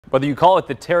Whether you call it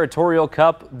the Territorial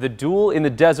Cup, the duel in the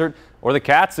desert, or the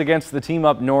Cats against the team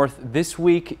up north, this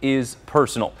week is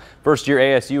personal. First-year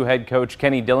ASU head coach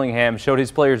Kenny Dillingham showed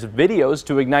his players videos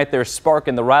to ignite their spark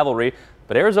in the rivalry,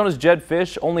 but Arizona's Jedd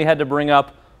Fisch only had to bring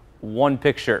up one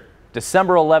picture.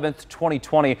 December 11th,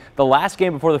 2020, the last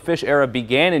game before the Fisch era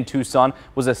began in Tucson,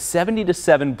 was a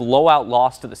 70-7 blowout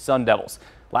loss to the Sun Devils.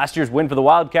 Last year's win for the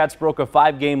Wildcats broke a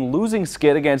 5-game losing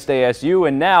skid against ASU,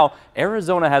 and now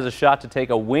Arizona has a shot to take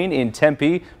a win in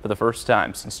Tempe for the first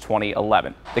time since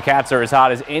 2011. The Cats are as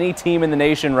hot as any team in the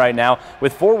nation right now,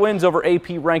 with 4 wins over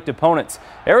AP-ranked opponents.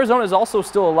 Arizona is also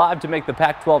still alive to make the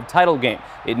Pac-12 title game.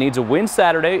 It needs a win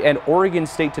Saturday and Oregon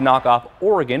State to knock off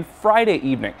Oregon Friday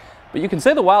evening. But you can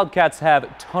say the Wildcats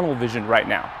have tunnel vision right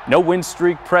now. No win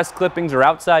streak, press clippings, or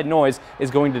outside noise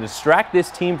is going to distract this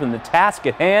team from the task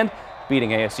at hand,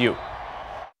 beating ASU.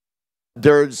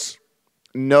 There's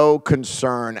no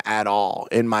concern at all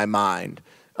in my mind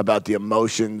about the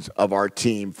emotions of our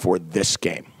team for this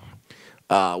game.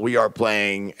 We are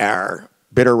playing our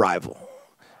bitter rival,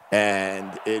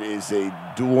 and it is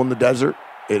a duel in the desert.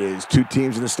 It is 2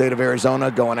 teams in the state of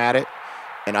Arizona going at it,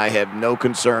 and I have no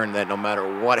concern that no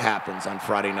matter what happens on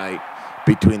Friday night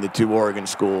between the 2 Oregon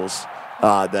schools,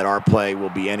 that our play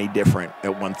will be any different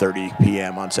at 1:30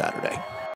 p.m. on Saturday.